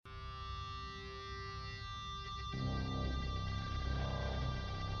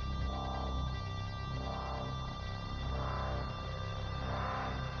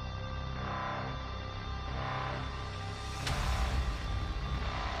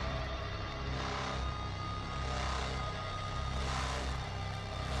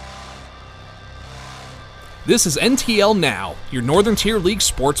This is NTL Now, your Northern Tier League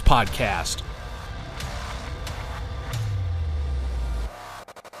sports podcast.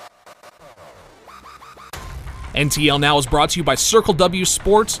 NTL Now is brought to you by Circle W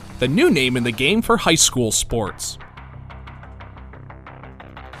Sports, the new name in the game for high school sports.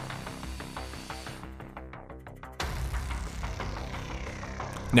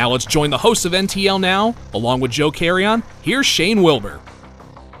 Now let's join the hosts of NTL Now, along with Joe Carrion. Here's Shane Wilbur.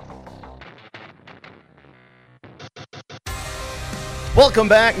 Welcome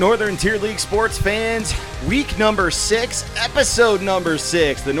back, Northern Tier League sports fans. Week number 6, episode number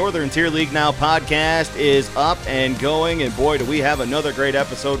 6. The Northern Tier League Now podcast is up and going, and boy, do we have another great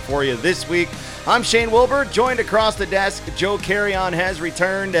episode for you this week. I'm Shane Wilbur, joined across the desk. Joe Carrion has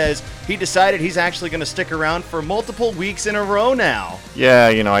returned as he decided he's actually going to stick around for multiple weeks in a row now. Yeah,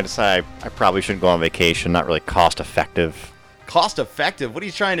 I decided I probably shouldn't go on vacation, not really cost effective. Cost effective? What are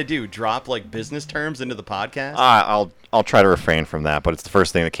you trying to do? Drop business terms into the podcast? I'll try to refrain from that, but it's the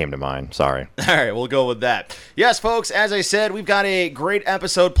first thing that came to mind. Sorry. All right, we'll go with that. Yes, folks, as I said, we've got a great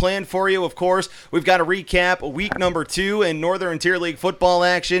episode planned for you. Of course, we've got to recap week number 2 in Northern Tier League football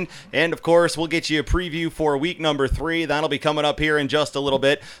action. And, of course, we'll get you a preview for week number 3. That'll be coming up here in just a little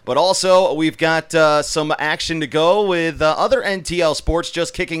bit. But also, we've got some action to go with other NTL sports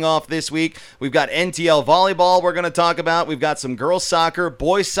just kicking off this week. We've got NTL volleyball we're going to talk about. We've got some girls soccer,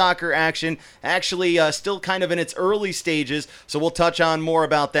 boys soccer action. Actually, still kind of in its early stages, so we'll touch on more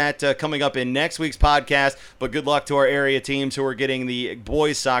about that coming up in next week's podcast. But good luck to our area teams who are getting the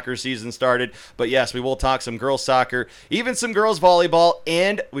boys soccer season started. But yes, we will talk some girls soccer, even some girls volleyball,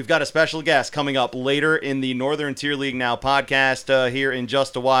 and we've got a special guest coming up later in the Northern Tier League Now podcast here in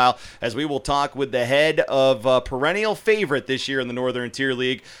just a while, as we will talk with the head of perennial favorite this year in the Northern Tier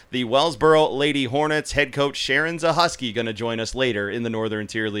League, the Wellsboro Lady Hornets. Head coach Sharon Zahusky going to join us later in the Northern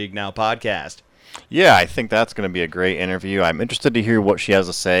Tier League Now podcast. Yeah, I think that's going to be a great interview. I'm interested to hear what she has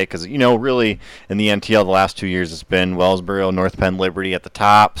to say because, really in the NTL the last 2 years it's been Wellsboro, North Penn, Liberty at the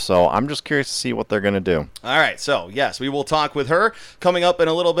top. So I'm just curious to see what they're going to do. All right, so yes, we will talk with her coming up in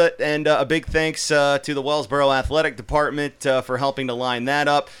a little bit. And a big thanks to the Wellsboro Athletic Department for helping to line that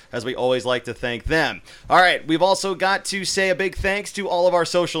up, as we always like to thank them. All right, we've also got to say a big thanks to all of our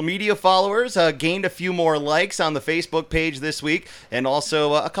social media followers. Gained a few more likes on the Facebook page this week, and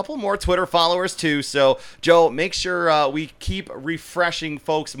also a couple more Twitter followers too. So, Joe, make sure we keep refreshing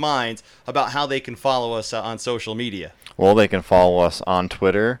folks' minds about how they can follow us on social media. Well, they can follow us on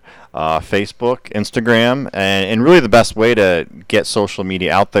Twitter, Facebook, Instagram, and really the best way to get social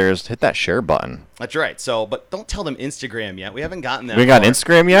media out there is to hit that share button. That's right. So, but don't tell them Instagram yet. We haven't gotten that. We got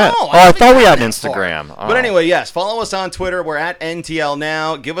Instagram yet? No, I thought we had Instagram. Oh. But anyway, yes, follow us on Twitter. We're at NTL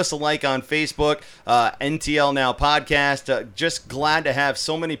Now. Give us a like on Facebook, NTL Now Podcast. Just glad to have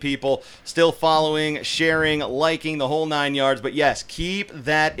so many people still following, sharing, liking, the whole 9 yards. But yes, keep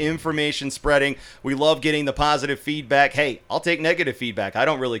that information spreading. We love getting the positive feedback. Hey, I'll take negative feedback. I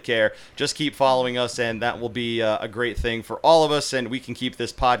don't really care. Just keep following us, and that will be a great thing for all of us, and we can keep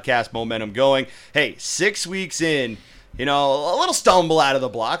this podcast momentum going. Hey, 6 weeks in, a little stumble out of the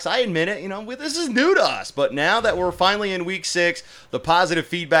blocks. I admit it, this is new to us. But now that we're finally in week 6, the positive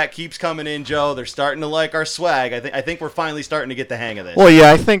feedback keeps coming in, Joe. They're starting to like our swag. I think we're finally starting to get the hang of this. Well,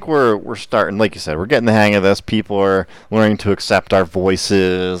 yeah, I think we're starting, like you said, we're getting the hang of this. People are learning to accept our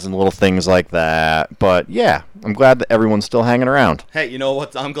voices and little things like that. But, yeah, I'm glad that everyone's still hanging around. Hey, you know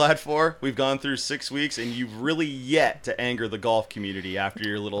what I'm glad for? We've gone through 6 weeks, and you've really yet to anger the golf community after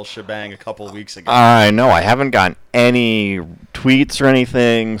your little shebang a couple of weeks ago. I know. I haven't gotten any tweets or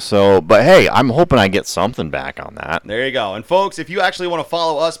anything, but hey, I'm hoping I get something back on that. There you go. And folks, if you actually want to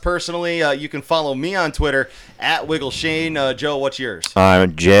follow us personally, you can follow me on Twitter at WiggleShane. Joe, what's yours?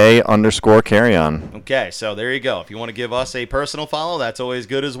 I'm J_Carrion. Okay, so there you go. If you want to give us a personal follow, that's always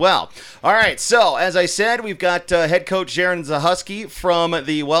good as well. All right, so as I said, we've got head coach Sharon Zahusky from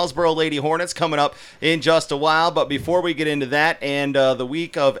the Wellsboro Lady Hornets coming up in just a while. But before we get into that and the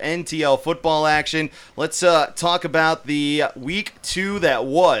week of NTL football action, let's talk about the week 2 that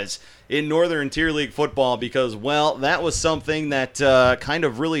was in Northern Tier League football, because, well, that was something that kind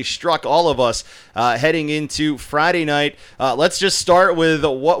of really struck all of us heading into Friday night. Let's just start with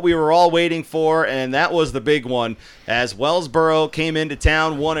what we were all waiting for, and that was the big one. As Wellsboro came into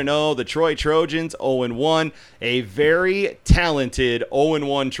town 1-0, the Troy Trojans 0-1. A very talented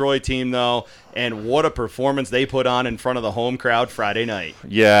 0-1 Troy team, though, and what a performance they put on in front of the home crowd Friday night.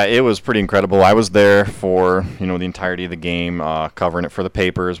 Yeah, it was pretty incredible. I was there for the entirety of the game, covering it for the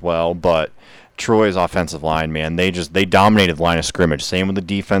paper as well, but Troy's offensive line, man, they dominated the line of scrimmage. Same with the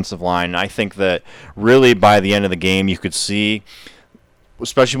defensive line. I think that really by the end of the game you could see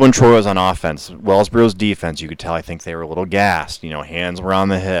especially when Troy was on offense. Wellsboro's defense, you could tell, I think they were a little gassed. Hands were on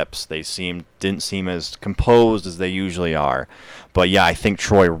the hips. They didn't seem as composed as they usually are. But, yeah, I think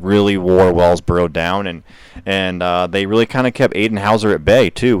Troy really wore Wellsboro down, and they really kind of kept Aiden Hauser at bay,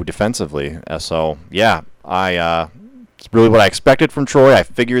 too, defensively. So, yeah, it's really what I expected from Troy. I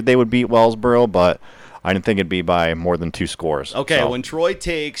figured they would beat Wellsboro, but I didn't think it'd be by more than 2 scores. Okay, so. When Troy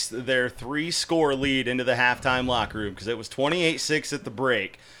takes their 3-score lead into the halftime locker room, because it was 28-6 at the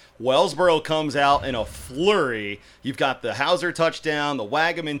break, Wellsboro comes out in a flurry. You've got the Hauser touchdown, the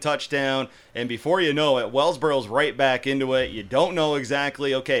Wagaman touchdown, and before you know it, Wellsboro's right back into it. You don't know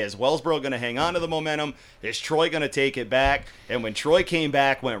exactly, okay, is Wellsboro going to hang on to the momentum? Is Troy going to take it back? And when Troy came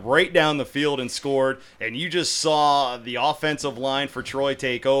back, went right down the field and scored, and you just saw the offensive line for Troy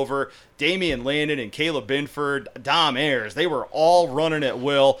take over. Damian Landon and Caleb Binford, Dom Ayers, they were all running at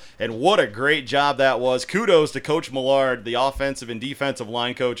will, and what a great job that was. Kudos to Coach Millard, the offensive and defensive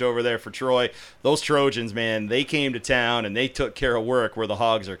line coach over there for Troy. Those Trojans, man, they came to town, and they took care of work where the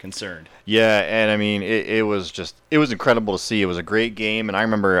Hogs are concerned. Yeah, and I mean, it was incredible to see. It was a great game, and I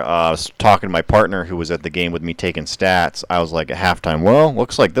remember talking to my partner who was at the game with me taking stats. I was like at halftime, well,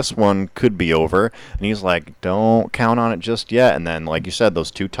 looks like this one could be over. And he's like, don't count on it just yet. And then, like you said,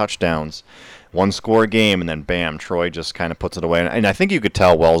 those 2 touchdowns, 1-score game, and then bam, Troy just kind of puts it away. And I think you could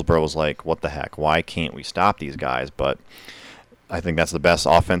tell Wellsboro was like, what the heck, why can't we stop these guys? But I think that's the best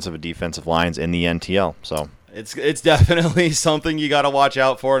offensive and defensive lines in the NTL. So It's definitely something you got to watch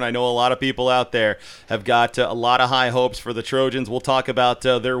out for, and I know a lot of people out there have got a lot of high hopes for the Trojans. We'll talk about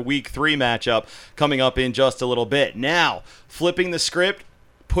their Week 3 matchup coming up in just a little bit. Now, flipping the script,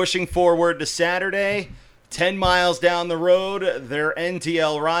 pushing forward to Saturday, 10 miles down the road, their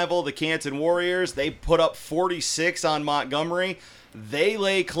NTL rival, the Canton Warriors, they put up 46 on Montgomery. They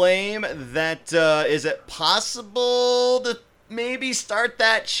lay claim that is it possible to maybe start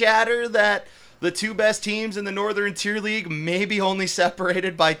that chatter that the 2 best teams in the Northern Tier League may be only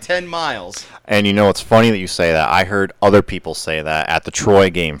separated by 10 miles. And it's funny that you say that. I heard other people say that at the Troy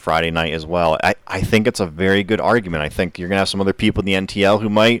game Friday night as well. I think it's a very good argument. I think you're going to have some other people in the NTL who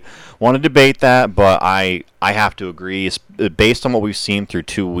might want to debate that, but I have to agree. Based on what we've seen through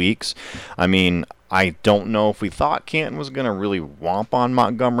 2 weeks, I mean, I don't know if we thought Canton was going to really womp on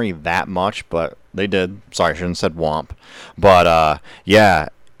Montgomery that much, but they did. Sorry, I shouldn't have said womp. But, yeah,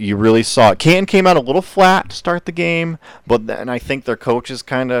 you really saw it. Canton came out a little flat to start the game, but then I think their coaches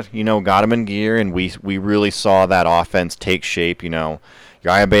kind of, got them in gear, and we really saw that offense take shape. Uriah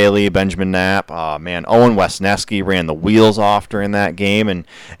Bailey, Benjamin Knapp, Owen Wesneski ran the wheels off during that game,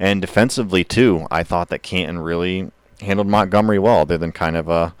 and defensively too. I thought that Canton really handled Montgomery well, other than kind of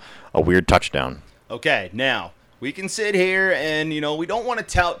a weird touchdown. Okay, now we can sit here and, we don't want to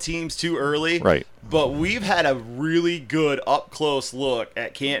tout teams too early. Right. But we've had a really good up-close look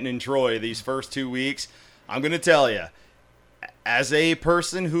at Canton and Troy these first 2 weeks. I'm going to tell you, as a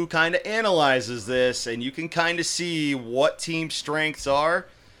person who kind of analyzes this and you can kind of see what team strengths are,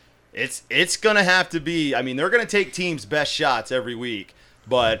 it's going to have to be, I mean, they're going to take teams' best shots every week.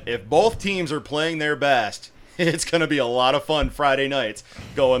 But if both teams are playing their best, it's going to be a lot of fun Friday nights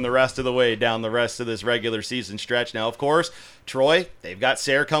going the rest of the way down the rest of this regular season stretch. Now, of course, Troy, they've got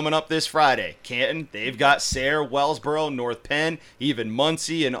Sayre coming up this Friday. Canton, they've got Sayre, Wellsboro, North Penn, even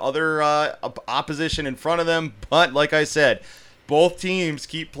Muncie and other opposition in front of them. But like I said, both teams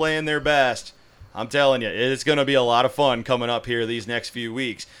keep playing their best. I'm telling you, it's going to be a lot of fun coming up here these next few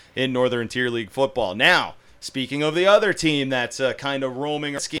weeks in Northern Tier League football. Now, speaking of the other team that's kind of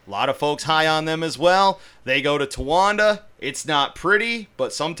roaming, a lot of folks high on them as well. They go to Towanda. It's not pretty,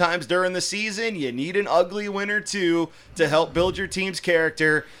 but sometimes during the season, you need an ugly win or two to help build your team's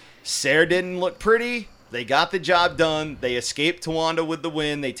character. Sayre didn't look pretty. They got the job done. They escaped Towanda with the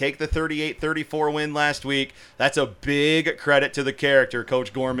win. They take the 38-34 win last week. That's a big credit to the character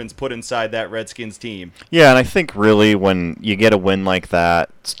Coach Gorman's put inside that Redskins team. Yeah, and I think really when you get a win like that,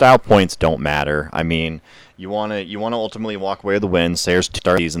 style points don't matter. I mean, you want to ultimately walk away with the win. Sayre's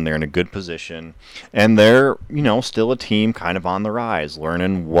start season, they're in a good position, and they're still a team kind of on the rise,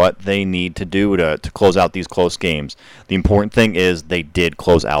 learning what they need to do to close out these close games. The important thing is they did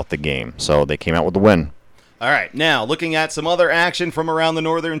close out the game, so they came out with the win. All right, now looking at some other action from around the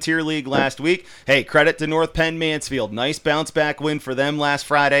Northern Tier League last week. Hey, credit to North Penn Mansfield. Nice bounce-back win for them last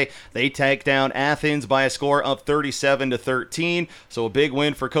Friday. They take down Athens by a score of 37-13. So a big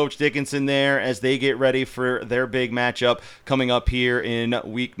win for Coach Dickinson there as they get ready for their big matchup coming up here in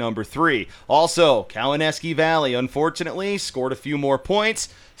week number 3. Also, Kawaneski Valley, unfortunately, scored a few more points.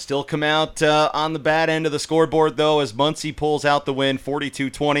 Still come out on the bad end of the scoreboard, though, as Muncie pulls out the win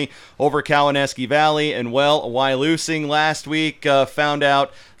 42-20 over Kawaneski Valley. And, well, Well, Wyalusing last week found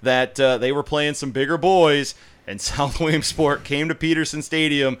out that they were playing some bigger boys, and South Williamsport came to Peterson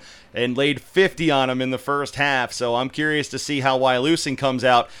Stadium and laid 50 on them in the first half. So I'm curious to see how Wyalusing comes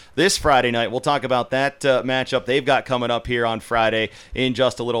out this Friday night. We'll talk about that matchup they've got coming up here on Friday in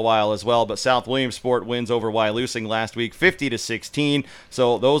just a little while as well. But South Williamsport wins over Wyalusing last week 50-16.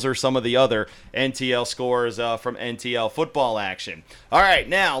 So those are some of the other NTL scores from NTL football action. All right,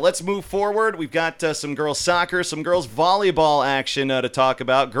 now let's move forward. We've got some girls soccer, some girls volleyball action to talk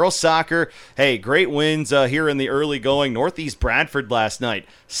about. Girls soccer, hey, great wins here in the early going. Northeast Bradford last night.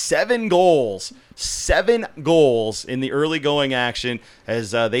 7 goals in the early going action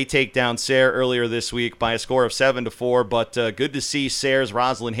as they take down Sayre earlier this week by a score of 7-4. But good to see Sayre's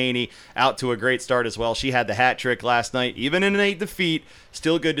Rosalind Haney out to a great start as well. She had the hat trick last night, even in a defeat.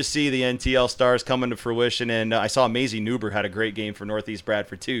 Still good to see the NTL stars coming to fruition. And I saw Maisie Newber had a great game for Northeast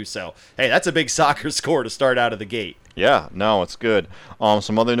Bradford too. So, hey, that's a big soccer score to start out of the gate. Yeah, no, it's good.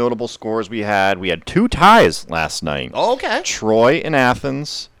 Some other notable scores we had 2 ties last night. Oh, okay. Troy and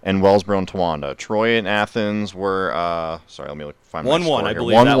Athens and Wellsboro and Towanda. Troy and Athens were, let me find my 1-1, score I here.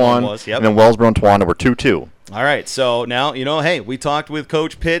 believe that one was. Yep. And then Wellsboro and Towanda were 2-2. All right, so now, hey, we talked with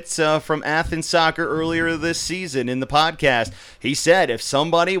Coach Pitts from Athens Soccer earlier this season in the podcast. He said if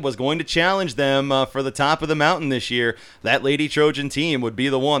somebody was going to challenge them for the top of the mountain this year, that Lady Trojan team would be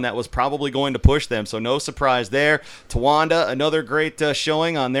the one that was probably going to push them, so no surprise there. Towanda, another great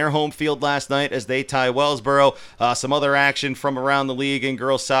showing on their home field last night as they tie Wellsboro. Some other action from around the league in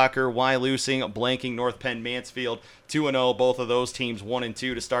girls soccer, Wyalusing blanking North Penn Mansfield 2-0, both of those teams 1-2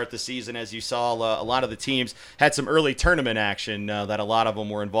 to start the season. As you saw, a lot of the teams had some early tournament action that a lot of them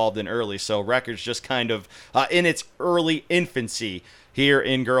were involved in early. So records just kind of in its early infancy here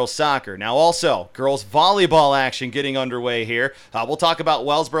in girls soccer. Now also, girls volleyball action getting underway here. We'll talk about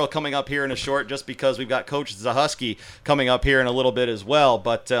Wellsboro coming up here in a short just because we've got Coach Zahusky coming up here in a little bit as well.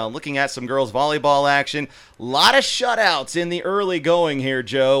 But looking at some girls volleyball action, a lot of shutouts in the early going here,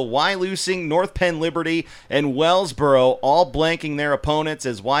 Joe. Wyalusing, North Penn Liberty, and Wellsboro all blanking their opponents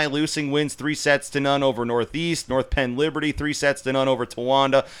as Wyalusing wins 3-0 over Northeast, North Penn Liberty 3-0 over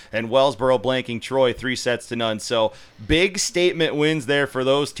Towanda, and Wellsboro blanking Troy 3-0. So big statement wins there for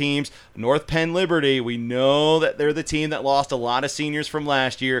those teams. North Penn Liberty, we know that they're the team that lost a lot of seniors from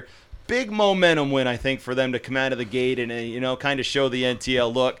last year. Big momentum win, I think, for them to come out of the gate and kind of show the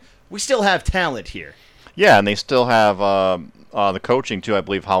NTL, look, we still have talent here. Yeah, and they still have the coaching too. I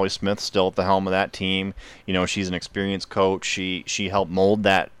believe Holly Smith still at the helm of that team. She's an experienced coach. She helped mold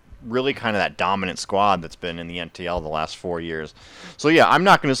that really kind of that dominant squad that's been in the NTL the last 4 years. So yeah, I'm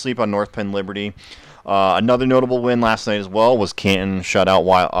not going to sleep on North Penn Liberty. Another notable win last night as well was Canton shut out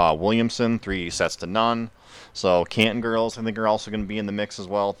Williamson 3-0. So Canton girls, I think, are also going to be in the mix as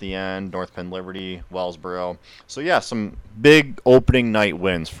well at the end. North Penn Liberty, Wellsboro. So yeah, some big opening night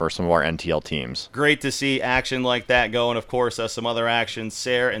wins for some of our NTL teams. Great to see action like that go, and of course some other actions.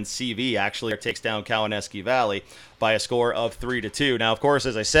 Sayre and CV actually takes down Kawaneski Valley by a score of 3-2. Now, of course,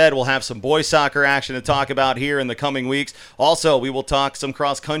 as I said, we'll have some boys soccer action to talk about here in the coming weeks. Also, we will talk some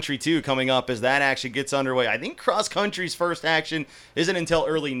cross country too coming up as that action gets underway. I think cross country's first action isn't until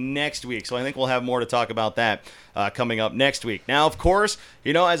early next week, so I think we'll have more to talk about that coming up next week. Now, of course,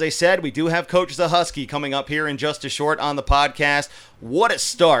 as I said, we do have Coach Zahusky coming up here in just a short on the podcast. What a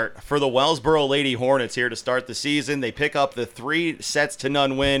start for the Wellsboro Lady Hornets here to start the season. They pick up the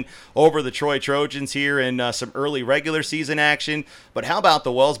 3-0 win over the Troy Trojans here in some early regular season action. But how about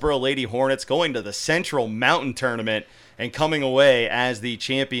the Wellsboro Lady Hornets going to the Central Mountain Tournament and coming away as the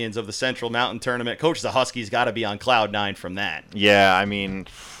champions of the Central Mountain Tournament? Coach Zahusky's got to be on cloud 9 from that. Yeah, I mean,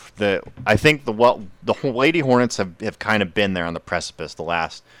 I think the Lady Hornets have kind of been there on the precipice the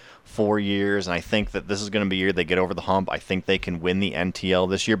last 4 years, and I think that this is going to be a year they get over the hump. I think they can win the NTL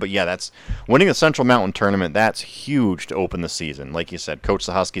this year, but yeah, that's winning the Central Mountain Tournament. That's huge to open the season. Like you said, Coach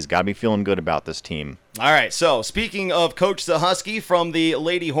Zahusky's got to be feeling good about this team. All right, so speaking of Coach Zahusky from the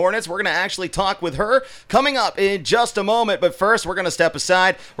Lady Hornets, we're going to actually talk with her coming up in just a moment. But first, we're going to step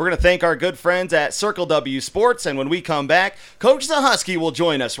aside. We're going to thank our good friends at Circle W Sports. And when we come back, Coach Zahusky will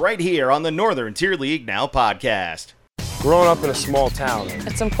join us right here on the Northern Tier League Now podcast. Growing up in a small town,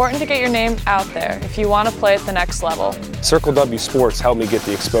 it's important to get your name out there if you want to play at the next level. Circle W Sports helped me get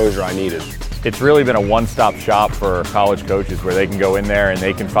the exposure I needed. It's really been a one-stop shop for college coaches where they can go in there and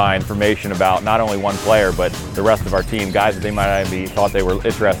they can find information about not only one player but the rest of our team, guys that they might not be thought they were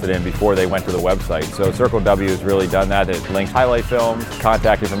interested in before they went to the website. So Circle W has really done that. It links highlight films,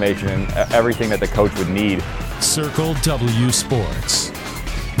 contact information, and everything that the coach would need. Circle W Sports,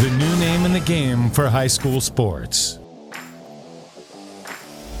 the new name in the game for high school sports.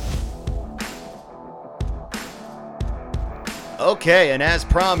 Okay, and as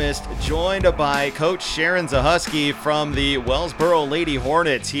promised, joined by Coach Sharon Zahusky from the Wellsboro Lady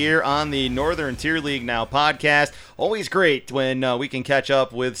Hornets here on the Northern Tier League Now podcast. Always great when we can catch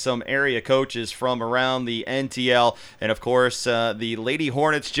up with some area coaches from around the NTL. And, of course, the Lady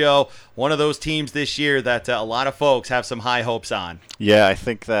Hornets, Joe, one of those teams this year that a lot of folks have some high hopes on. Yeah, I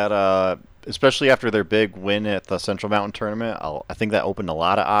think that especially after their big win at the Central Mountain Tournament, I think that opened a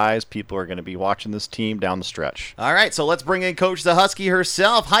lot of eyes. People are going to be watching this team down the stretch. All right, so let's bring in Coach Zahusky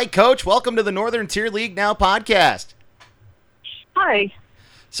herself. Hi, Coach. Welcome to the Northern Tier League Now podcast. Hi.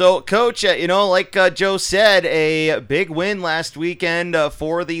 So, Coach, like Joe said, a big win last weekend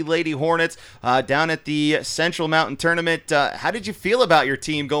for the Lady Hornets down at the Central Mountain Tournament. How did you feel about your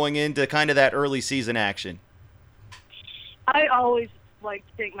team going into kind of that early season action? I always like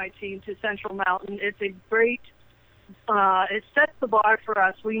to take my team to Central Mountain. It's a great, it sets the bar for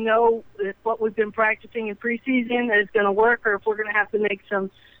us. We know if what we've been practicing in preseason is going to work or if we're going to have to make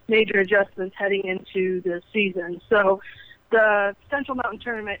some major adjustments heading into the season. So the Central Mountain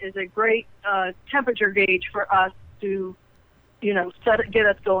Tournament is a great temperature gauge for us to, get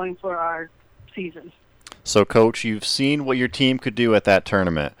us going for our season. So, Coach, you've seen what your team could do at that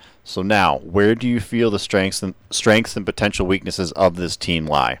tournament. So now, where do you feel the strengths and potential weaknesses of this team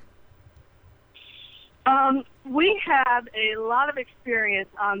lie? We have a lot of experience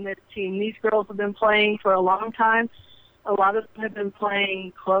on this team. These girls have been playing for a long time. A lot of them have been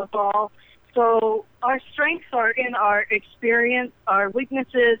playing club ball. So our strengths are in our experience. Our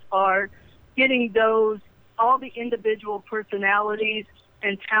weaknesses are getting all the individual personalities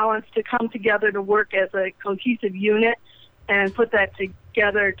and talents to come together to work as a cohesive unit and put that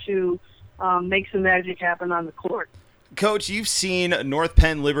together to make some magic happen on the court. Coach, you've seen North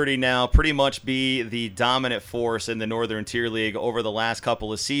Penn Liberty now pretty much be the dominant force in the Northern Tier League over the last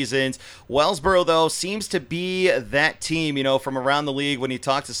couple of seasons. Wellsboro, though, seems to be that team, from around the league when you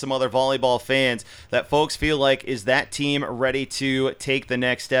talk to some other volleyball fans that folks feel like is that team ready to take the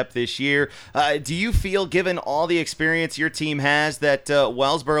next step this year. Do you feel, given all the experience your team has, that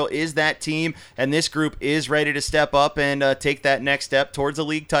Wellsboro is that team and this group is ready to step up and take that next step towards a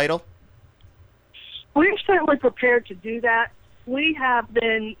league title? We're certainly prepared to do that. We have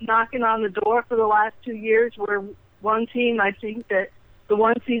been knocking on the door for the last 2 years. We're one team. I think that the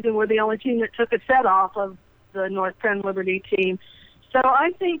one season we're the only team that took a set off of the North Penn Liberty team. So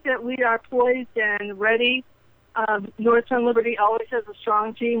I think that we are poised and ready. North Penn Liberty always has a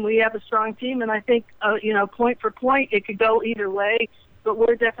strong team. We have a strong team, and I think, point for point, it could go either way. But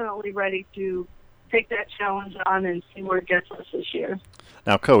we're definitely ready to take that challenge on and see where it gets us this year.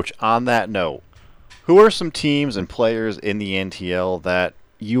 Now, Coach, on that note, who are some teams and players in the NTL that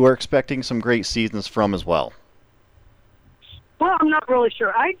you are expecting some great seasons from as well? Well, I'm not really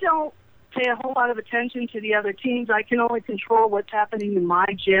sure. I don't pay a whole lot of attention to the other teams. I can only control what's happening in my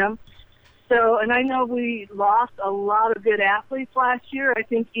gym. So, and I know we lost a lot of good athletes last year. I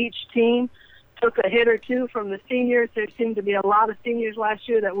think each team took a hit or two from the seniors. There seemed to be a lot of seniors last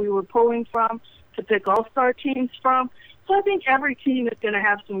year that we were pulling from to pick all-star teams from. So I think every team is going to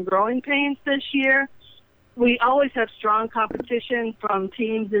have some growing pains this year. We always have strong competition from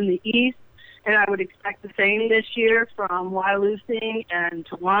teams in the East, and I would expect the same this year from Wyalusing and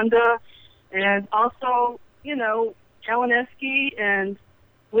Towanda. And also, Kawaneski and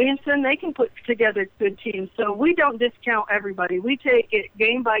Williamson, they can put together good teams. So we don't discount everybody. We take it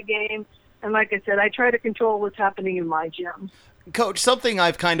game by game. And like I said, I try to control what's happening in my gym. Coach, something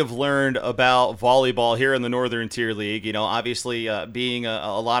I've kind of learned about volleyball here in the Northern Tier League, obviously being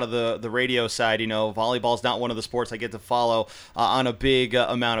a lot of the radio side, volleyball's not one of the sports I get to follow on a big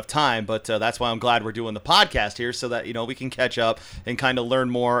amount of time, but that's why I'm glad we're doing the podcast here so that, we can catch up and kind of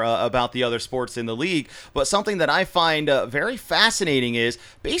learn more about the other sports in the league. But something that I find very fascinating is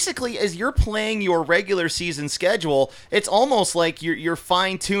basically as you're playing your regular season schedule, it's almost like you're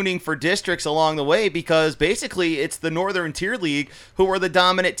fine-tuning for districts along the way because basically it's the Northern Tier League who are the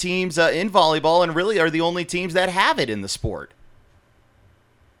dominant teams in volleyball and really are the only teams that have it in the sport.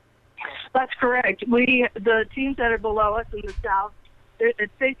 That's correct. The teams that are below us in the South,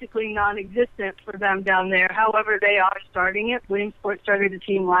 it's basically non-existent for them down there. However, they are starting it. Williamsport started a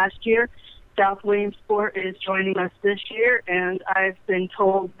team last year. South Williamsport is joining us this year, and I've been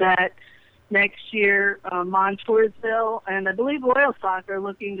told that next year, Montoursville and I believe Loyalsock are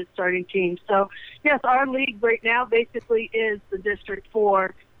looking to starting teams. So, yes, our league right now basically is the District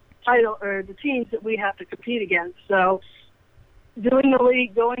 4 title or the teams that we have to compete against. So, doing the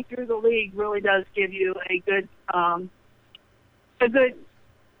league, going through the league, really does give you a good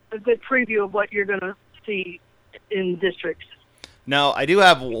preview of what you're going to see in districts. Now, I do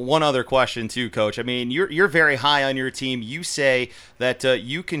have one other question too, Coach. I mean, you're very high on your team. You say that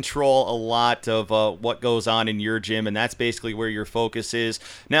you control a lot of what goes on in your gym, and that's basically where your focus is.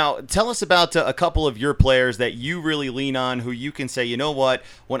 Now, tell us about a couple of your players that you really lean on, who you can say, you know what,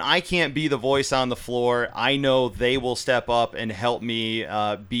 when I can't be the voice on the floor, I know they will step up and help me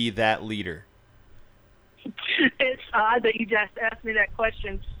be that leader. It's odd that you just asked me that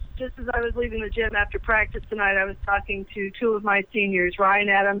question. Just as I was leaving the gym after practice tonight, I was talking to two of my seniors, Ryan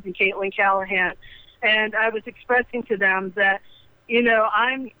Adams and Caitlin Callahan, and I was expressing to them that, you know,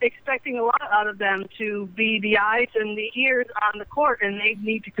 I'm expecting a lot out of them to be the eyes and the ears on the court, and they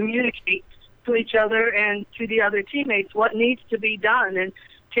need to communicate to each other and to the other teammates what needs to be done and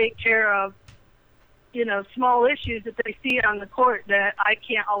take care of, you know, small issues that they see on the court that I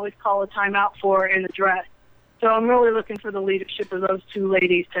can't always call a timeout for and address. So I'm really looking for the leadership of those two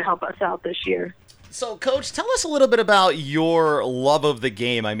ladies to help us out this year. So, Coach, tell us a little bit about your love of the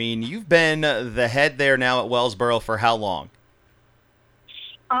game. I mean, you've been the head there now at Wellsboro for how long?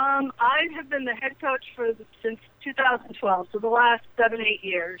 I have been the head coach since 2012, so the last 7-8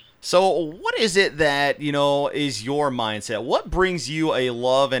 years. So what is it that, you know, is your mindset? What brings you a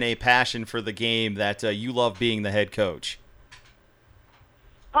love and a passion for the game that you love being the head coach?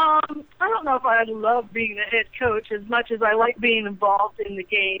 I don't know if I love being the head coach as much as I like being involved in the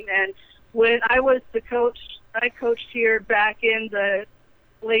game. And when I was the coach, I coached here back in the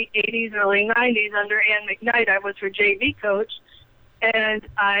late 80s, early 90s under Ann McKnight. I was her JV coach, and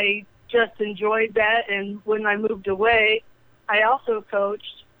I just enjoyed that. And when I moved away, I also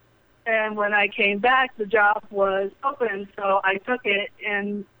coached. And when I came back, the job was open, so I took it.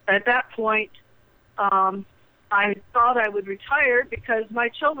 And at that point, I thought I would retire because my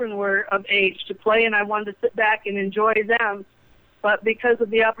children were of age to play, and I wanted to sit back and enjoy them. But because of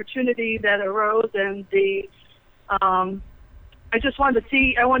the opportunity that arose and I just wanted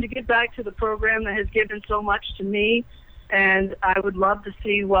to give back to the program that has given so much to me, and I would love to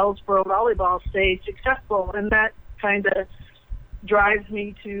see Wellsboro volleyball stay successful, and that kind of drives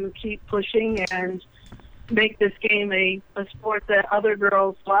me to keep pushing and make this game a sport that other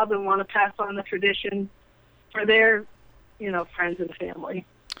girls love and want to pass on the tradition for their, you know, friends and family.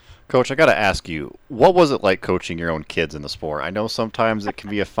 Coach, I got to ask you, what was it like coaching your own kids in the sport? I know sometimes it can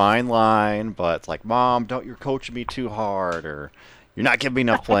be a fine line, but it's like, Mom, you're coaching me too hard, or you're not giving me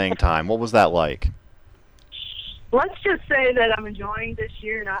enough playing time. What was that like? Let's just say that I'm enjoying this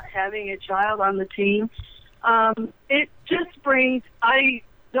year not having a child on the team. It just brings,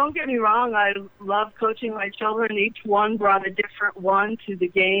 don't get me wrong, I love coaching my children. Each one brought a different one to the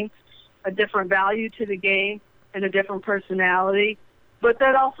game, a different value to the game, and a different personality. But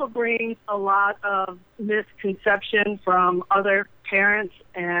that also brings a lot of misconception from other parents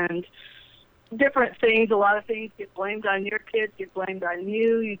and different things. A lot of things get blamed on your kids, get blamed on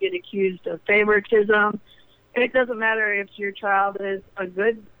you. You get accused of favoritism. It doesn't matter if your child is a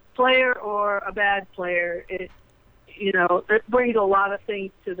good player or a bad player. It brings a lot of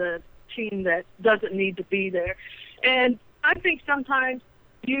things to the team that doesn't need to be there. And I think sometimes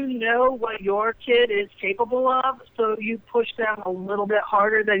you know what your kid is capable of, so you push them a little bit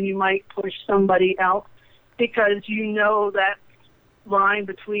harder than you might push somebody else because you know that line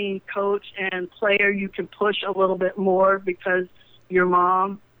between coach and player you can push a little bit more because you're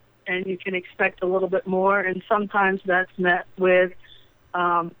mom and you can expect a little bit more, and sometimes that's met with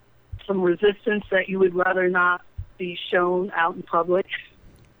some resistance that you would rather not be shown out in public.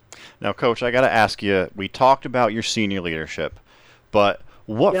 Now, Coach, I got to ask you, we talked about your senior leadership, but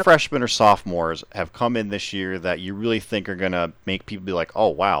what freshmen or sophomores have come in this year that you really think are going to make people be like, oh,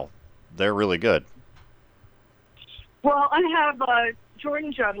 wow, they're really good? Well, I have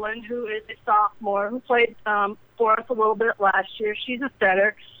Jordan Judlin, who is a sophomore, who played for us a little bit last year. She's a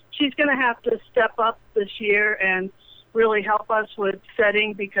setter. She's going to have to step up this year and really help us with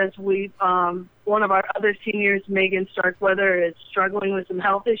setting because one of our other seniors, Megan Starkweather, is struggling with some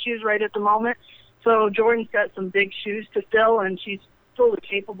health issues right at the moment. So Jordan's got some big shoes to fill, and she's fully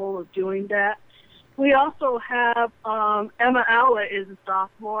capable of doing that. We also have Emma Alla is a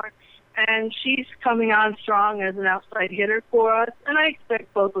sophomore, and she's coming on strong as an outside hitter for us. And I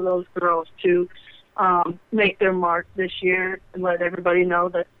expect both of those girls to make their mark this year and let everybody know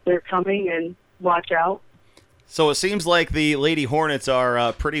that they're coming and watch out. So it seems like the Lady Hornets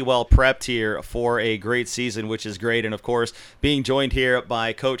are pretty well prepped here for a great season, which is great. And, of course, being joined here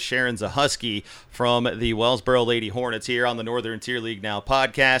by Coach Sharon Zahusky from the Wellsboro Lady Hornets here on the Northern Tier League Now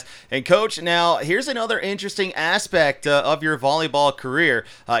podcast. And, Coach, now here's another interesting aspect of your volleyball career.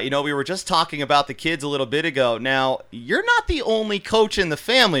 We were just talking about the kids a little bit ago. Now, you're not the only coach in the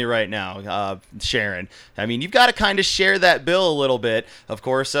family right now, Sharon. I mean, you've got to kind of share that bill a little bit. Of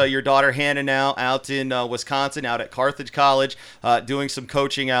course, your daughter Hannah now out in Wisconsin, out at Carthage College, doing some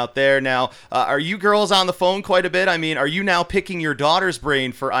coaching out there. Now, are you girls on the phone quite a bit? I mean, are you now picking your daughter's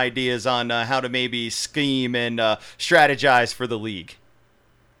brain for ideas on how to maybe scheme and strategize for the league?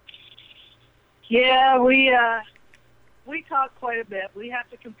 Yeah, we talk quite a bit. We have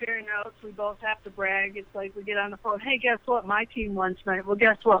to compare notes. We both have to brag. It's like we get on the phone, hey, guess what? My team won tonight. Well,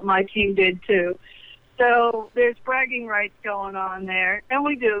 guess what? My team did too. So there's bragging rights going on there, and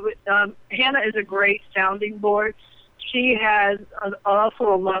we do. Hannah is a great sounding board. She has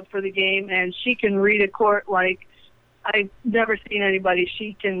also a love for the game, and she can read a court like I've never seen anybody.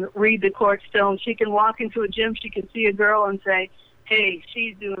 She can read the court still, and she can walk into a gym. She can see a girl and say, hey,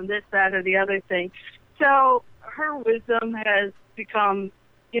 she's doing this, that, or the other thing. So her wisdom has become,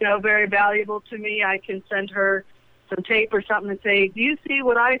 very valuable to me. I can send her some tape or something and say, do you see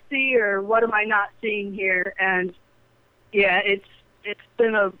what I see, or what am I not seeing here? And yeah, it's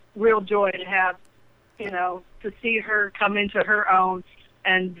been a real joy to have, to see her come into her own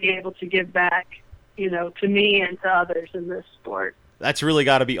and be able to give back, to me and to others in this sport. That's really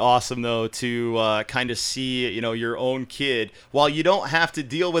got to be awesome, though, to kind of see, your own kid. While you don't have to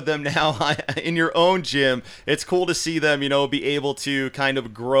deal with them now in your own gym, it's cool to see them, be able to kind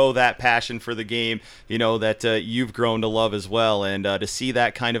of grow that passion for the game, that you've grown to love as well. And to see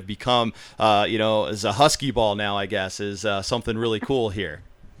that kind of become, as a Husky ball now, I guess, is something really cool here.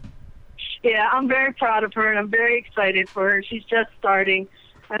 Yeah, I'm very proud of her, and I'm very excited for her. She's just starting.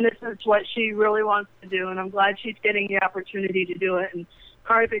 And this is what she really wants to do, and I'm glad she's getting the opportunity to do it. And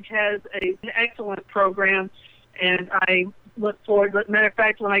Carthage has an excellent program, and I look forward. Matter of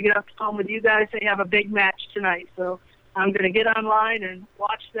fact, when I get off the phone with you guys, they have a big match tonight. So I'm going to get online and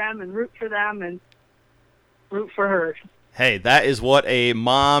watch them and root for them and root for her. Hey, that is what a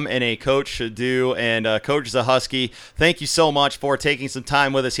mom and a coach should do. And Coach Zahusky, thank you so much for taking some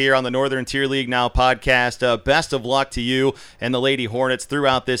time with us here on the Northern Tier League Now podcast. Best of luck to you and the Lady Hornets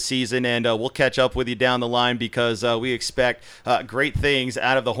throughout this season. And we'll catch up with you down the line because we expect great things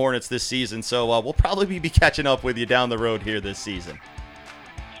out of the Hornets this season. So we'll probably be catching up with you down the road here this season.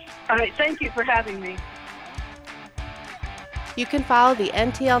 All right. Thank you for having me. You can follow the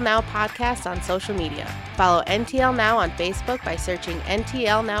NTL Now podcast on social media. Follow NTL Now on Facebook by searching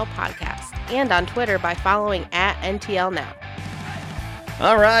NTL Now Podcast, and on Twitter by following @NTL Now.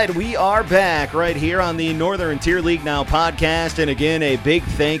 All right, we are back right here on the Northern Tier League Now podcast. And again, a big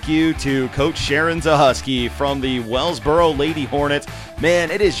thank you to Coach Sharon Zahusky from the Wellsboro Lady Hornets. Man,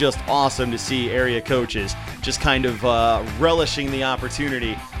 it is just awesome to see area coaches just kind of relishing the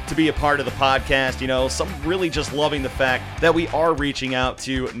opportunity to be a part of the podcast. Some really just loving the fact that we are reaching out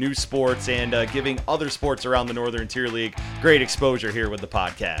to new sports and giving other sports around the Northern Tier League great exposure here with the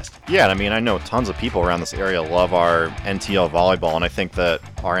podcast. Yeah, I know tons of people around this area love our NTL volleyball, and I think that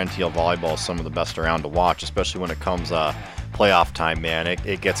our NTL volleyball is some of the best around to watch, especially when it comes playoff time, man.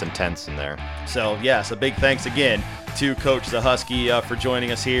 It gets intense in there. So, yes, a big thanks again to Coach Zahusky for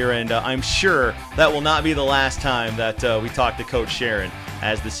joining us here, and I'm sure that will not be the last time that we talk to Coach Sharon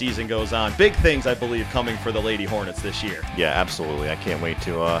as the season goes on. Big things, I believe, coming for the Lady Hornets this year. Yeah, absolutely. I can't wait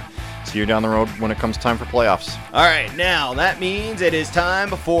to see you down the road when it comes time for playoffs. All right, now that means it is time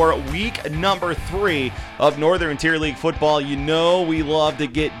for week number 3 of Northern Tier League football. We love to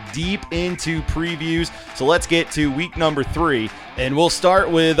get deep into previews, so let's get to week number 3. And we'll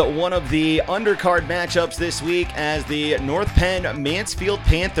start with one of the undercard matchups this week as the North Penn Mansfield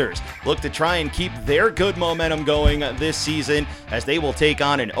Panthers look to try and keep their good momentum going this season as they will take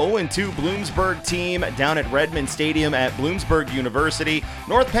on an 0-2 Bloomsburg team down at Redmond Stadium at Bloomsburg University.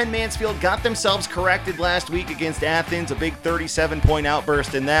 North Penn Mansfield got themselves corrected last week against Athens, a big 37-point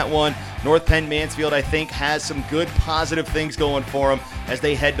outburst in that one. North Penn Mansfield, I think, has some good positive things going for them as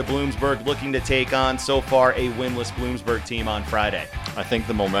they head to Bloomsburg looking to take on, so far, a winless Bloomsburg team on Friday. I think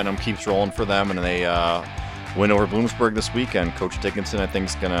the momentum keeps rolling for them, and they win over Bloomsburg this weekend. Coach Dickinson, I think,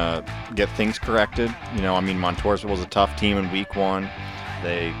 is going to get things corrected. Montoursville was a tough team in week 1.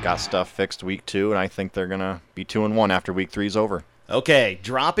 They got stuff fixed week 2, and I think they're going to be 2-1 after week 3 is over. Okay,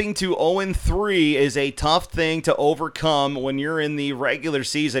 dropping to 0-3 is a tough thing to overcome when you're in the regular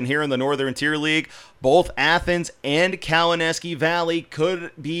season here in the Northern Tier League. Both Athens and Kawaneski Valley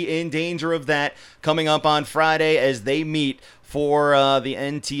could be in danger of that coming up on Friday as they meet for the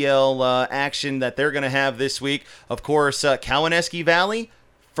NTL action that they're going to have this week. Of course, Kawaneski Valley,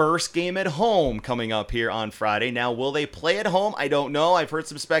 first game at home coming up here on Friday. Now, will they play at home? I don't know. I've heard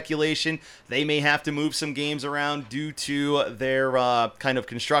some speculation. They may have to move some games around due to their kind of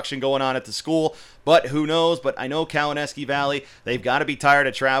construction going on at the school. But who knows? But I know Kawaneski Valley, they've got to be tired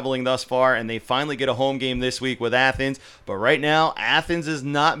of traveling thus far, and they finally get a home game this week with Athens. But right now, Athens has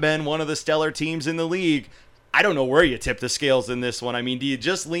not been one of the stellar teams in the league. I don't know where you tip the scales in this one. I mean, do you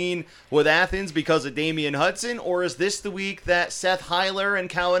just lean with Athens because of Damian Hudson, or is this the week that Seth Heiler and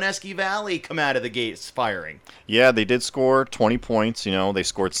Kawaneski Valley come out of the gates firing? Yeah, they did score 20 points. You know, they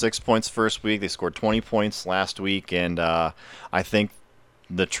scored 6 points first week. They scored 20 points last week, and I think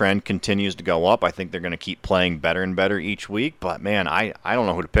the trend continues to go up. I think they're going to keep playing better and better each week. But, man, I don't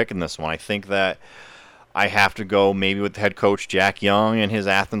know who to pick in this one. I think that I have to go maybe with head coach Jack Young and his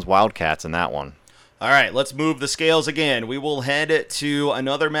Athens Wildcats in that one. All right, let's move the scales again. We will head to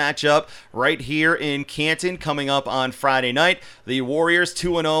another matchup right here in Canton coming up on Friday night. The Warriors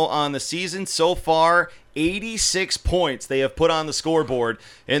 2-0 on the season. So far, 86 points they have put on the scoreboard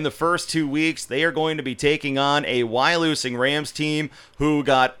in the first 2 weeks. They are going to be taking on a Wyalusing Rams team who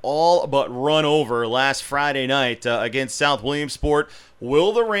got all but run over last Friday night against South Williamsport.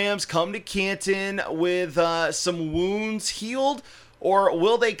 Will the Rams come to Canton with some wounds healed? Or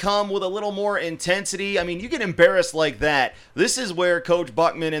will they come with a little more intensity? I mean, you get embarrassed like that. This is where Coach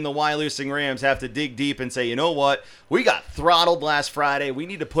Buckman and the Wyalusing Rams have to dig deep and say, you know what? We got throttled last Friday. We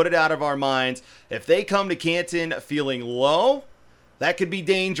need to put it out of our minds. If they come to Canton feeling low, that could be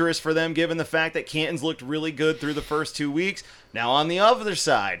dangerous for them given the fact that Canton's looked really good through the first 2 weeks. Now, on the other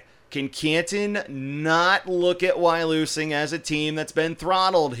side, can Canton not look at Wyalusing as a team that's been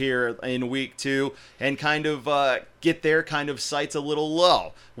throttled here in week 2 and kind of get their kind of sights a little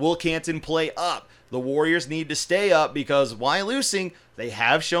low? Will Canton play up? The Warriors need to stay up because Wyalusing, they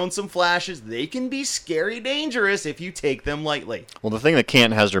have shown some flashes. They can be scary dangerous if you take them lightly. Well, the thing that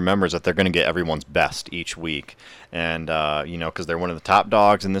Canton has to remember is that they're going to get everyone's best each week. And, because they're one of the top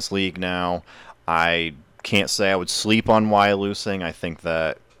dogs in this league now, I can't say I would sleep on Wyalusing. I think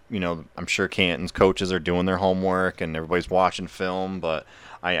that I'm sure Canton's coaches are doing their homework and everybody's watching film, but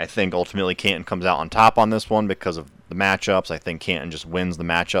I think ultimately Canton comes out on top on this one because of the matchups. I think Canton just wins the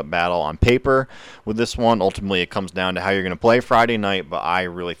matchup battle on paper with this one. Ultimately, it comes down to how you're going to play Friday night, but I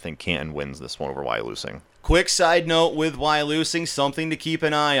really think Canton wins this one over Wyalusing. Quick side note with Wyalusing, something to keep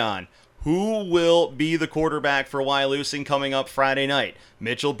an eye on. Who will be the quarterback for Wyalusing coming up Friday night?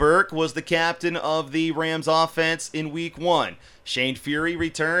 Mitchell Burke was the captain of the Rams offense in week 1. Shane Fury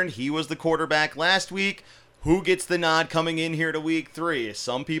returned. He was the quarterback last week. Who gets the nod coming in here to week 3?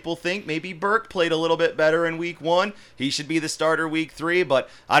 Some people think maybe Burke played a little bit better in week 1. He should be the starter week 3, but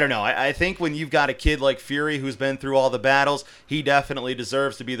I don't know. I think when you've got a kid like Fury who's been through all the battles, he definitely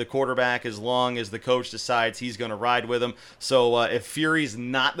deserves to be the quarterback as long as the coach decides he's going to ride with him. So if Fury's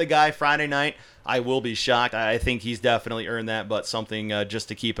not the guy Friday night, I will be shocked. I think he's definitely earned that, but something just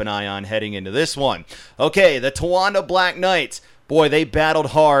to keep an eye on heading into this one. Okay, the Towanda Black Knights. Boy, they battled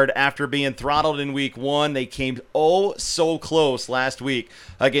hard after being throttled in week 1. They came so close last week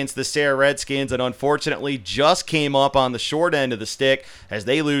against the Sayre Redskins and unfortunately just came up on the short end of the stick as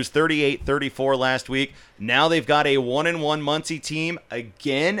they lose 38-34 last week. Now they've got a 1-1 Muncie team,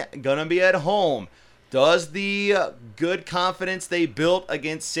 again, going to be at home. Does the good confidence they built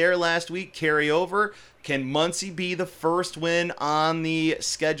against Sayre last week carry over? Can Muncie be the first win on the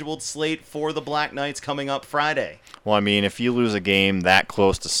scheduled slate for the Black Knights coming up Friday? Well, I mean, if you lose a game that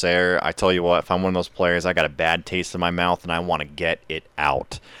close to Sayre, I tell you what, if I'm one of those players, I got a bad taste in my mouth and I want to get it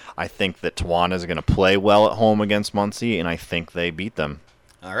out. I think that Towanda is going to play well at home against Muncie, and I think they beat them.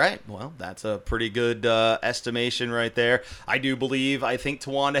 All right, well, that's a pretty good estimation right there. I think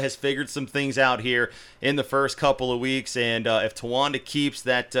Towanda has figured some things out here in the first couple of weeks, and if Towanda keeps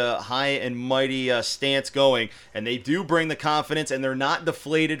that high and mighty stance going, and they do bring the confidence, and they're not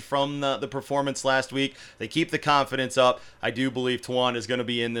deflated from the performance last week, they keep the confidence up, I do believe Towanda is going to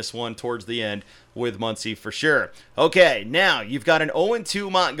be in this one towards the end with Muncie for sure. Okay, now you've got an 0-2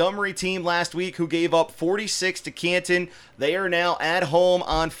 Montgomery team last week who gave up 46 to Canton. They are now at home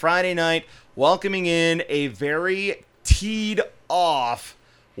on Friday night, welcoming in a very teed off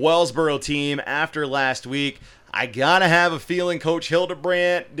Wellsboro team after last week. I gotta have a feeling Coach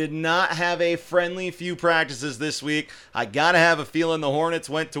Hildebrandt did not have a friendly few practices this week. I gotta have a feeling the Hornets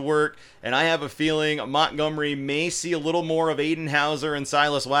went to work, and I have a feeling Montgomery may see a little more of Aiden Hauser and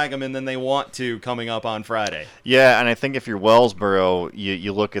Silas Wagaman than they want to coming up on Friday. Yeah, and I think if you're Wellsboro,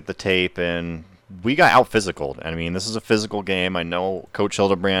 you look at the tape and we got out-physicaled. I mean, this is a physical game. I know Coach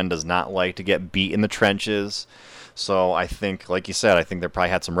Hildebrandt does not like to get beat in the trenches. So I think, like you said, I think they probably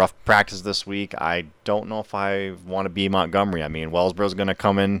had some rough practice this week. I don't know if I want to be Montgomery. I mean, Wellsboro's going to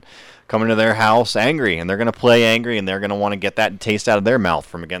come into their house angry, and they're going to play angry, and they're going to want to get that taste out of their mouth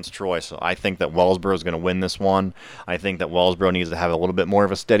from against Troy. So I think that Wellsboro is going to win this one. I think that Wellsboro needs to have a little bit more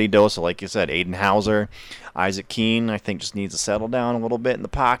of a steady dose. So like you said, Aiden Hauser, Isaac Keene, I think just needs to settle down a little bit in the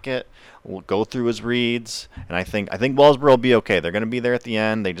pocket. We'll go through his reads, and I think Wellsboro will be okay. They're going to be there at the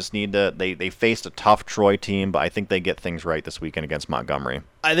end. They just need to. They faced a tough Troy team, but I think they get things right this weekend against Montgomery.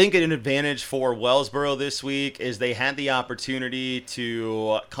 I think an advantage for Wellsboro this week is they had the opportunity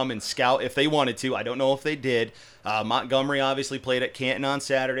to come and scout if they wanted to. I don't know if they did. Montgomery obviously played at Canton on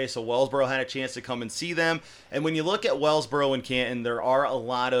Saturday, so Wellsboro had a chance to come and see them. And when you look at Wellsboro and Canton, there are a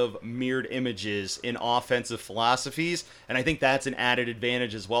lot of mirrored images in offensive philosophies, and I think that's an added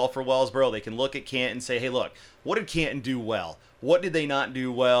advantage as well for Wellsboro. They can look at Canton and say, hey, look, what did Canton do well? What did they not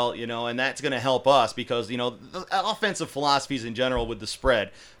do well? And that's going to help us because, the offensive philosophies in general with the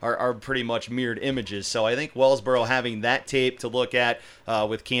spread are pretty much mirrored images. So I think Wellsboro having that tape to look at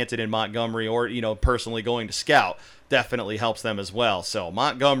with Canton and Montgomery or, personally going to scout definitely helps them as well. So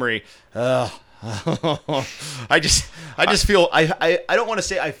Montgomery, I just feel, I don't want to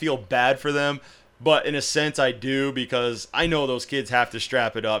say I feel bad for them, but in a sense I do because I know those kids have to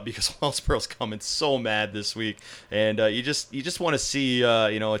strap it up because Wellsboro's coming so mad this week. And you just want to see,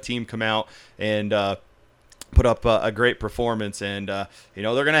 a team come out and put up a great performance. And,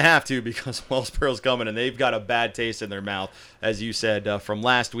 they're going to have to because Wellsboro's coming and they've got a bad taste in their mouth, as you said, from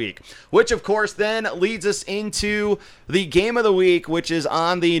last week. Which, of course, then leads us into the game of the week, which is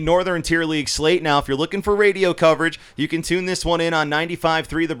on the Northern Tier League slate. Now, if you're looking for radio coverage, you can tune this one in on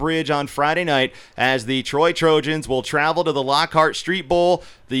 95.3 The Bridge on Friday night as the Troy Trojans will travel to the Lockhart Street Bowl.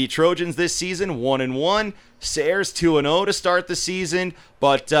 The Trojans this season 1-1. Sayre's 2-0 to start the season,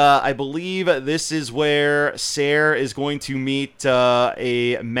 but I believe this is where Sayre is going to meet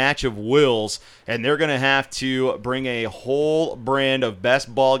a match of wills, and they're going to have to bring a whole brand of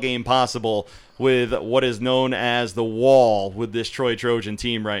best ball game possible with what is known as the wall with this Troy Trojan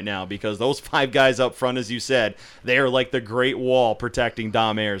team right now, because those 5 guys up front, as you said, they are like the great wall protecting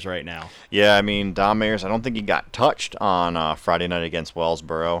Dom Ayers right now. Yeah, I mean, Dom Ayers, I don't think he got touched on Friday night against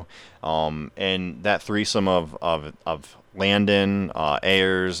Wellsboro. And that threesome of Landon,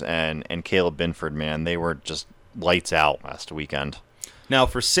 Ayers, and Caleb Binford, man, they were just lights out last weekend. Now,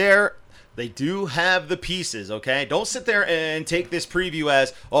 for Sayre, they do have the pieces, okay? Don't sit there and take this preview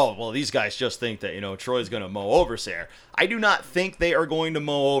as, oh, well, these guys just think that, Troy's going to mow over Sayre. I do not think they are going to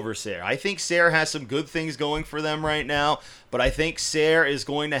mow over Sayre. I think Sayre has some good things going for them right now, but I think Sayre is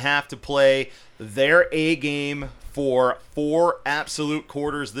going to have to play their A game for 4 absolute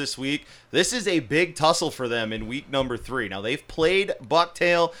quarters this week. This is a big tussle for them in week number 3. Now, they've played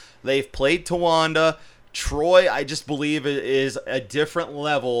Bucktail. They've played Towanda. Troy, I just believe, is a different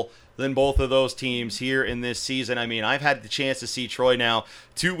level than both of those teams here in this season. I mean, I've had the chance to see Troy now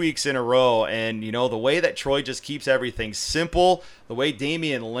 2 weeks in a row, and, the way that Troy just keeps everything simple, the way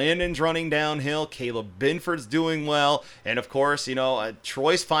Damian Landon's running downhill, Caleb Binford's doing well, and, of course,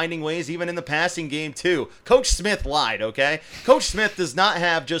 Troy's finding ways even in the passing game, too. Coach Smith lied, okay? Coach Smith does not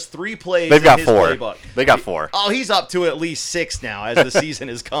have just 3 plays They've got in his 4. playbook. They got 4. Oh, he's up to at least 6 now as the season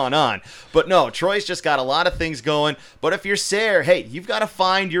has gone on. But no, Troy's just got a lot of things going. But if you're Sayre, hey, you've got to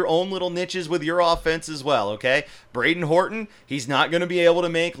find your own little niches with your offense as well, okay? Braden Horton, he's not going to be able to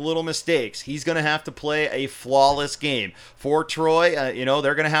make little mistakes. He's going to have to play a flawless game. For Troy,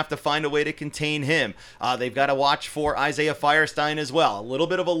 they're going to have to find a way to contain him. They've got to watch for Isaiah Firestein as well. A little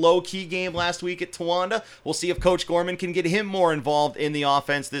bit of a low-key game last week at Towanda. We'll see if Coach Gorman can get him more involved in the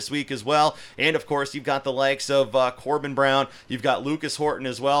offense this week as well. And, of course, you've got the likes of Corbin Brown. You've got Lucas Horton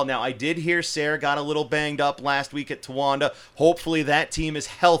as well. Now, I did hear Sayre got a little banged up last week at Towanda. Hopefully that team is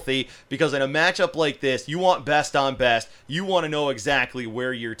healthy because in a matchup like this, you want best on best. You want to know exactly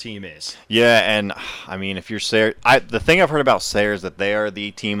where your team is. Yeah, and I mean, if you're Sayre, the thing I've heard about Sayre is that they are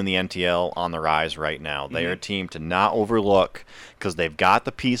the team in the NTL on the rise right now. They are a team to not overlook because they've got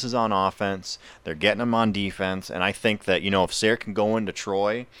the pieces on offense. They're getting them on defense, and I think that, if Sayre can go into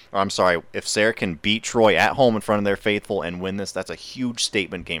Troy, if Sayre can beat Troy at home in front of their faithful and win this, that's a huge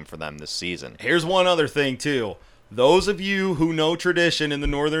statement game for them this season. Here's one other thing, too. Those of you who know tradition in the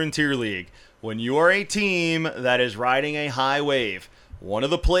Northern Tier League, when you are a team that is riding a high wave, one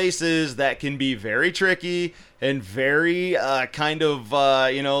of the places that can be very tricky and very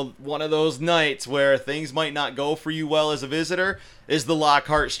one of those nights where things might not go for you well as a visitor is the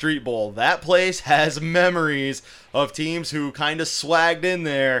Lockhart Street Bowl. That place has memories of teams who kind of swagged in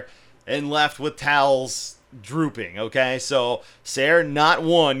there and left with towels drooping, okay? So, Sayre, not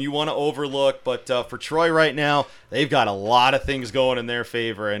one you want to overlook, but for Troy right now, they've got a lot of things going in their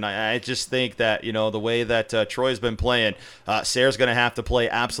favor, and I just think that, the way that Troy's been playing, Sayre's going to have to play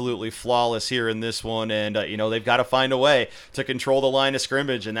absolutely flawless here in this one, and, they've got to find a way to control the line of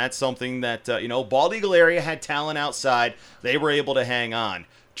scrimmage, and that's something that, Bald Eagle area had talent outside. They were able to hang on.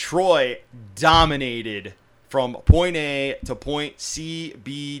 Troy dominated from point A to point C,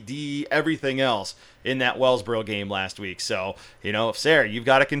 B, D, everything else in that Wellsboro game last week. So, Sayre, you've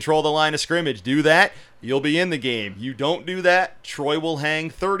got to control the line of scrimmage. Do that, you'll be in the game. You don't do that, Troy will hang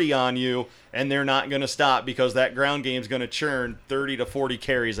 30 on you, and they're not going to stop because that ground game's going to churn 30 to 40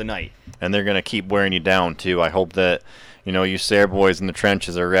 carries a night. And they're going to keep wearing you down, too. I hope that, you Sayre boys in the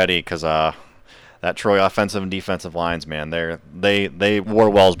trenches are ready because that Troy offensive and defensive lines, man, they wore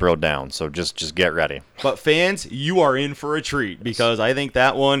Wellsboro down, so just get ready. But fans, you are in for a treat because I think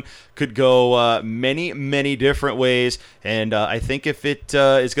that one could go many, many different ways, and I think if it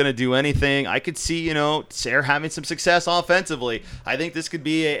is going to do anything, I could see, Sayre having some success offensively. I think this could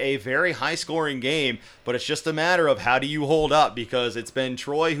be a very high-scoring game, but it's just a matter of how do you hold up because it's been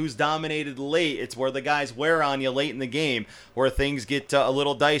Troy who's dominated late. It's where the guys wear on you late in the game where things get a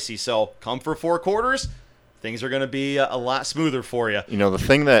little dicey. So come for 4 quarters, things are going to be a lot smoother for you. The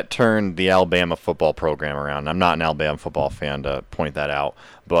thing that turned the Alabama football program around, I'm not an Alabama football fan to point that out,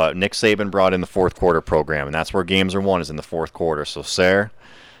 but Nick Saban brought in the fourth quarter program, and that's where games are won is in the fourth quarter. So, Sayre,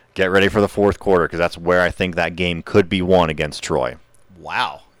 get ready for the fourth quarter because that's where I think that game could be won against Troy.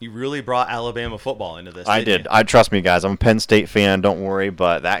 Wow. You really brought Alabama football into this. I did. Trust me, guys. I'm a Penn State fan. Don't worry.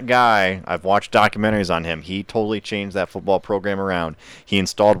 But that guy, I've watched documentaries on him. He totally changed that football program around. He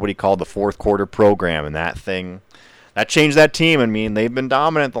installed what he called the fourth quarter program, and that changed that team. I mean, they've been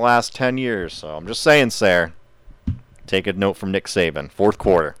dominant the last 10 years. So I'm just saying, Sayre, take a note from Nick Saban. Fourth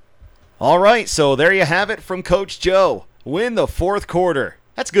quarter. All right. So there you have it from Coach Joe. Win the fourth quarter.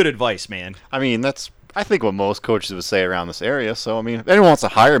 That's good advice, man. I mean, I think what most coaches would say around this area. So, I mean, if anyone wants to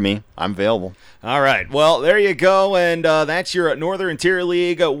hire me, I'm available. All right. Well, there you go. And that's your Northern Interior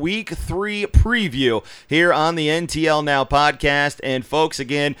League Week 3 preview here on the NTL Now podcast. And, folks,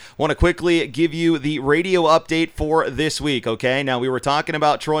 again, want to quickly give you the radio update for this week, okay? Now, we were talking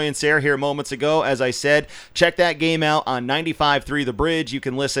about Troy and Sayre here moments ago. As I said, check that game out on 95.3 The Bridge. You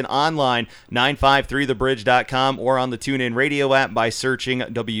can listen online, 953thebridge.com, or on the TuneIn Radio app by searching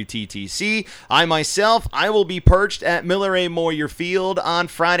WTTC. I will be perched at Miller A. Moyer Field on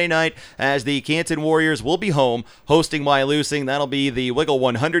Friday night as the Canton Warriors will be home hosting Wyalusing. That'll be the Wiggle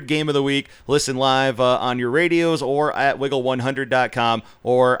 100 game of the week. Listen live on your radios or at wiggle100.com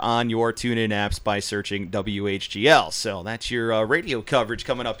or on your TuneIn apps by searching WHGL. So that's your radio coverage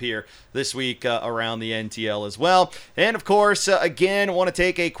coming up here this week around the NTL as well. And, of course, again, want to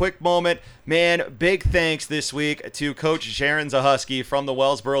take a quick moment. Man, big thanks this week to Coach Sharon Zahusky from the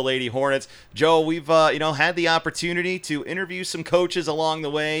Wellsboro Lady Hornets. Joe, we've had the opportunity to interview some coaches along the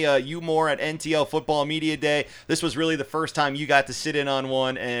way. You more at NTL Football Media Day. This was really the first time you got to sit in on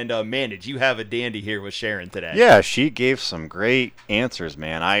one, and man, did you have a dandy here with Sharon today. Yeah, she gave some great answers,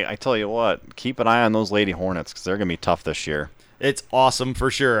 man. I tell you what, keep an eye on those Lady Hornets because they're going to be tough this year. It's awesome for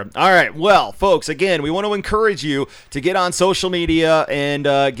sure. All right, well, folks, again, we want to encourage you to get on social media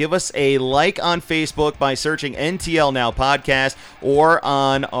and give us a like on Facebook by searching NTL Now Podcast or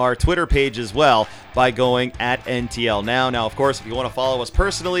on our Twitter page as well by going at NTL Now. Now, of course, if you want to follow us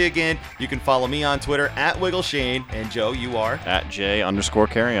personally again, you can follow me on Twitter at WiggleShane. And Joe, you are? At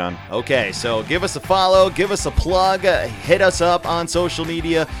J_carryon. Okay, so give us a follow, give us a plug, hit us up on social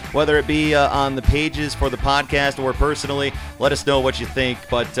media, whether it be on the pages for the podcast or personally. Let us know what you think.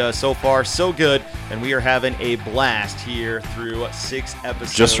 But so far, so good. And we are having a blast here through 6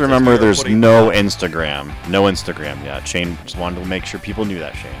 episodes. Just remember there's no Instagram. No Instagram yet. Shane just wanted to make sure people knew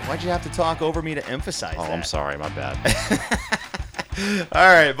that, Shane. Why'd you have to talk over me to emphasize that? I'm sorry. My bad. All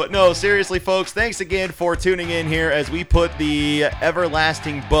right, but no, seriously, folks, thanks again for tuning in here as we put the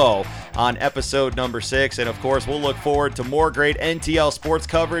everlasting bow on episode number 6. And of course, we'll look forward to more great NTL sports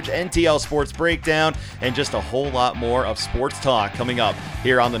coverage, NTL sports breakdown, and just a whole lot more of sports talk coming up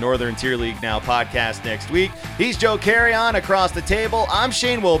here on the Northern Tier League Now podcast next week. He's Joe Carrion across the table. I'm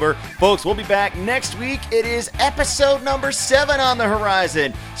Shane Wilbur. Folks, we'll be back next week. It is episode number 7 on the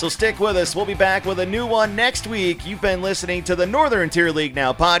horizon. So stick with us. We'll be back with a new one next week. You've been listening to the Northern Tier League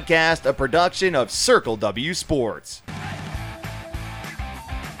Now podcast, a production of Circle W Sports.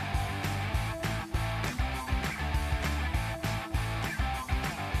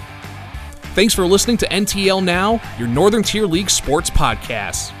 Thanks for listening to NTL Now, your Northern Tier League sports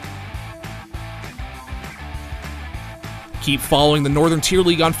podcast. Keep following the Northern Tier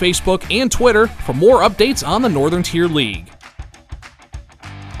League on Facebook and Twitter for more updates on the Northern Tier League.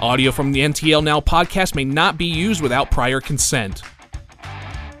 Audio from the NTL Now podcast may not be used without prior consent.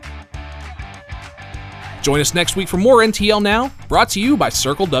 Join us next week for more NTL Now, brought to you by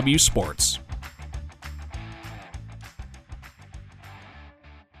Circle W Sports.